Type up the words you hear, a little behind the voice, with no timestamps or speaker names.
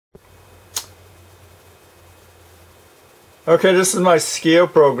Okay, this is my SCIO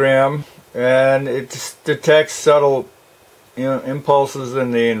program, and it detects subtle, impulses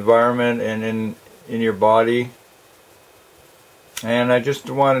in the environment and in your body. And I just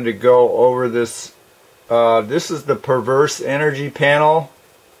wanted to go over this. This is the Perverse energy panel,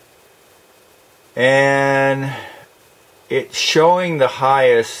 and it's showing the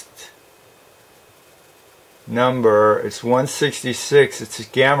highest number. It's 166. It's a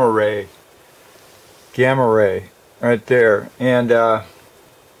gamma ray right there. And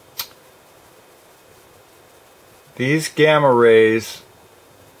these gamma rays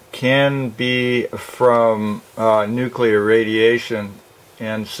can be from nuclear radiation,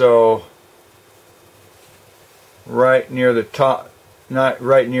 and so right near the top, not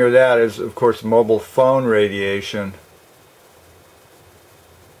right near that, is of course mobile phone radiation.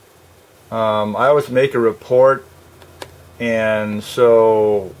 I always make a report, and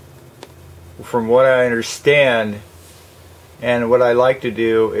so from what I understand, and what I like to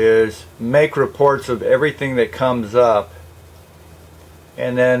do is make reports of everything that comes up,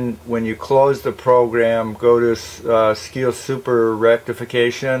 and then when you close the program, go to SCIO Super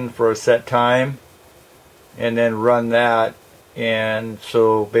Rectification for a set time, and then run that. And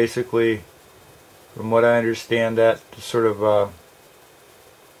so basically, from what I understand, that sort of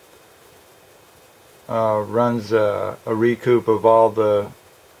runs a recoup of all the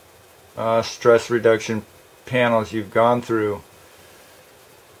stress reduction panels you've gone through.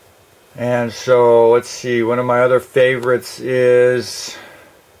 And so let's see, one of my other favorites is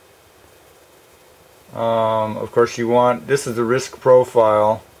of course this is the risk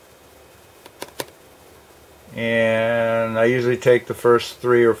profile, and I usually take the first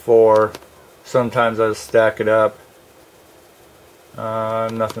 3 or 4. Sometimes I'll stack it up.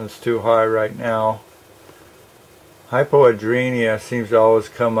 Nothing's too high right now. Hypoadrenia seems to always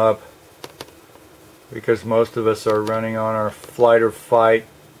come up because most of us are running on our flight or fight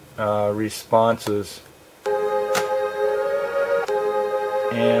responses.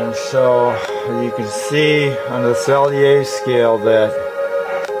 And so you can see on the Cellier scale that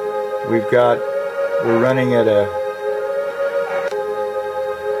we're running at a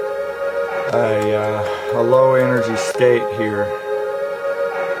low energy state here.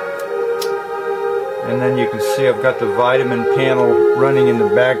 And then you can see I've got the vitamin panel running in the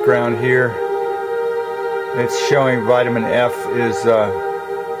background here. It's showing vitamin F is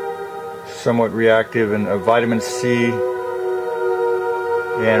somewhat reactive, and vitamin C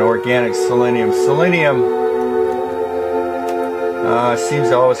and organic selenium. Selenium seems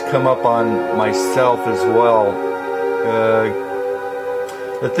to always come up on myself as well.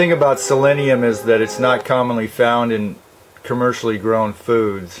 The thing about selenium is that it's not commonly found in commercially grown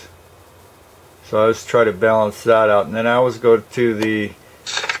foods. So I always try to balance that out. And then I always go to the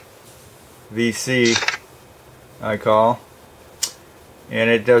VC, I call, and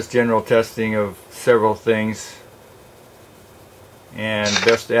it does general testing of several things. And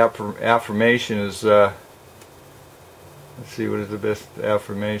best affirmation is, let's see, what is the best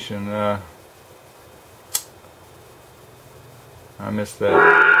affirmation? I missed that.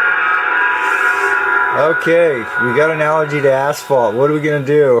 Okay, we got an allergy to asphalt. What are we going to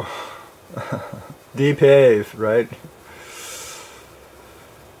do? Depave, right?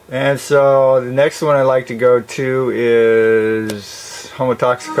 And so the next one I like to go to is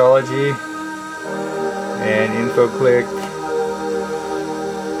homotoxicology and InfoClick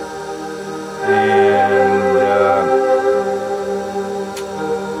and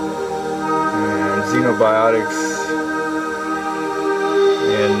Xenobiotics,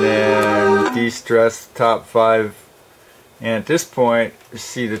 and then de-stress, top 5. And at this point,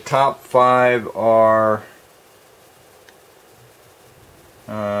 see, the top 5 are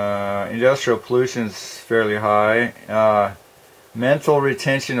industrial pollution is fairly high, mental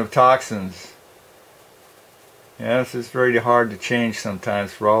retention of toxins. Yeah, this is very hard to change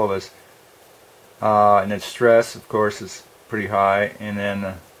sometimes for all of us. And then stress, of course, is pretty high. And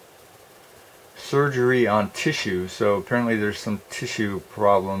then surgery on tissue. So apparently there's some tissue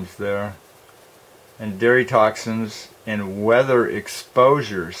problems there. And dairy toxins and weather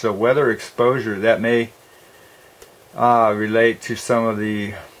exposure. So weather exposure, that may relate to some of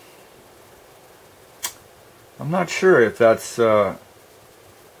the, I'm not sure if that's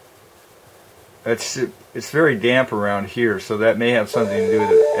it's very damp around here, so that may have something to do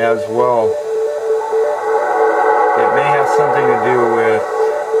with it as well. It may have something to do with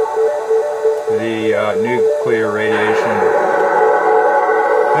the nuclear radiation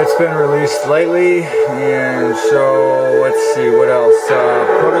that's been released lately. And so let's see what else.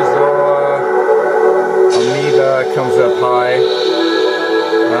 Protozoa, amoeba comes up high.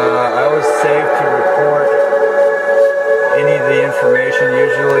 I always save to report any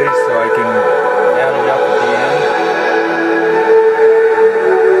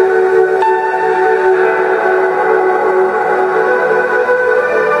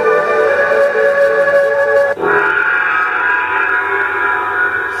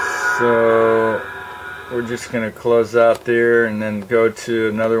just going to close out there and then go to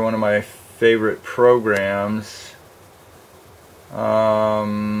another one of my favorite programs.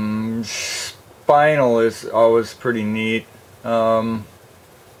 Spinal is always pretty neat. And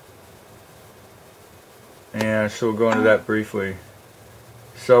so we'll go into that briefly.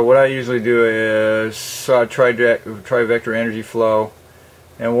 So what I usually do is Trivector energy flow,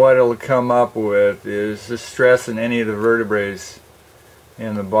 and what it'll come up with is the stress in any of the vertebrae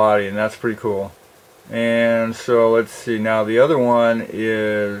in the body, and that's pretty cool. And so let's see, now the other one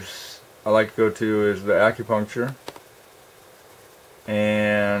is I like to go to is the acupuncture.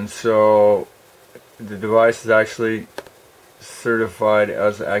 And so the device is actually certified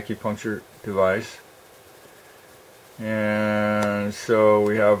as an acupuncture device. And so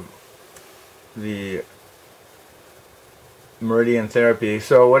we have the meridian therapy.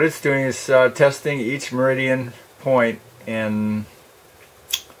 So what it's doing is testing each meridian point and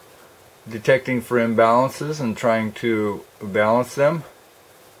detecting for imbalances and trying to balance them.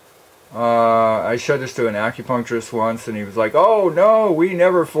 I showed this to an acupuncturist once, and he was like, "Oh no, we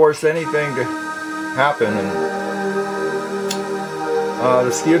never force anything to happen." And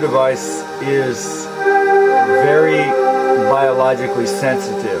the SKIO device is very biologically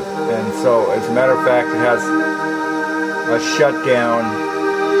sensitive, and so as a matter of fact, it has a shutdown.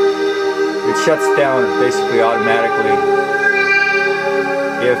 It shuts down basically automatically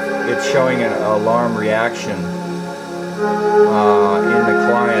if it's showing an alarm reaction in the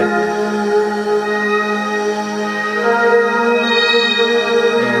client.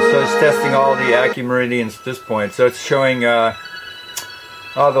 And so it's testing all the acumeridians at this point. So it's showing the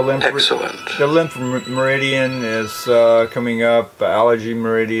lymph meridian is coming up, allergy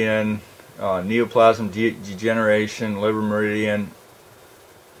meridian, neoplasm degeneration, liver meridian.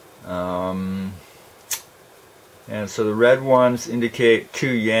 And so the red ones indicate 2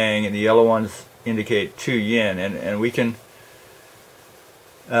 yang and the yellow ones indicate 2 yin, and we can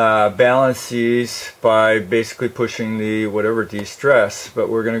balance these by basically pushing the whatever de-stress. But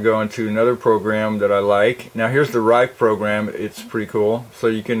we're going to go into another program that I like. Now here's the Rife program. It's pretty cool. So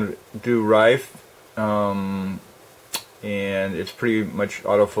you can do Rife, and it's pretty much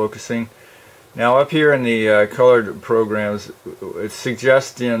auto-focusing. Now up here in the colored programs, it's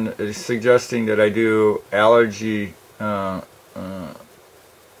suggesting that I do allergy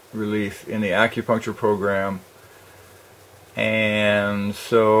relief in the acupuncture program. And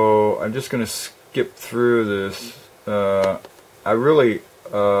so I'm just going to skip through this. Now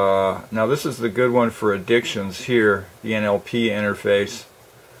this is the good one for addictions here, the NLP interface.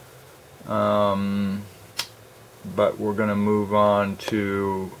 But we're going to move on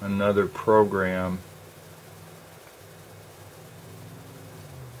to another program.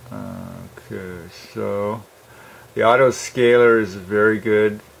 Okay, so the Autoscaler is a very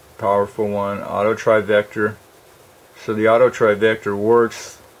good, powerful one. Auto Trivector. So the Auto Trivector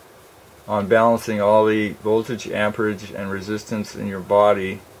works on balancing all the voltage, amperage, and resistance in your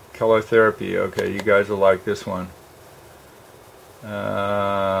body. Color therapy. Okay, you guys will like this one.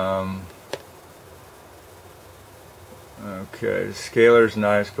 Okay, the scaler's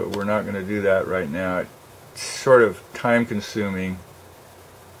nice, but we're not going to do that right now. It's sort of time consuming.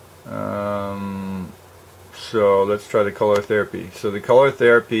 So let's try the color therapy. So the color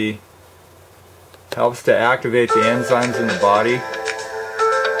therapy helps to activate the enzymes in the body.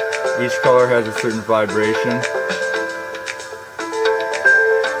 Each color has a certain vibration.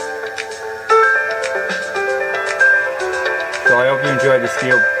 So I hope you enjoyed the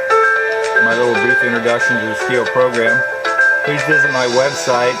my little brief introduction to the SKIO program. Please visit my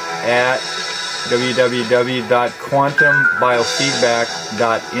website at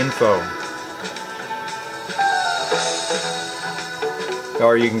www.quantumbiofeedback.info.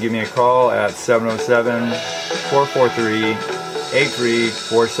 Or you can give me a call at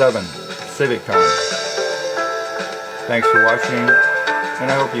 707-443-8347 Pacific time. Thanks for watching,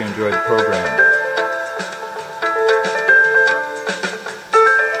 and I hope you enjoyed the program.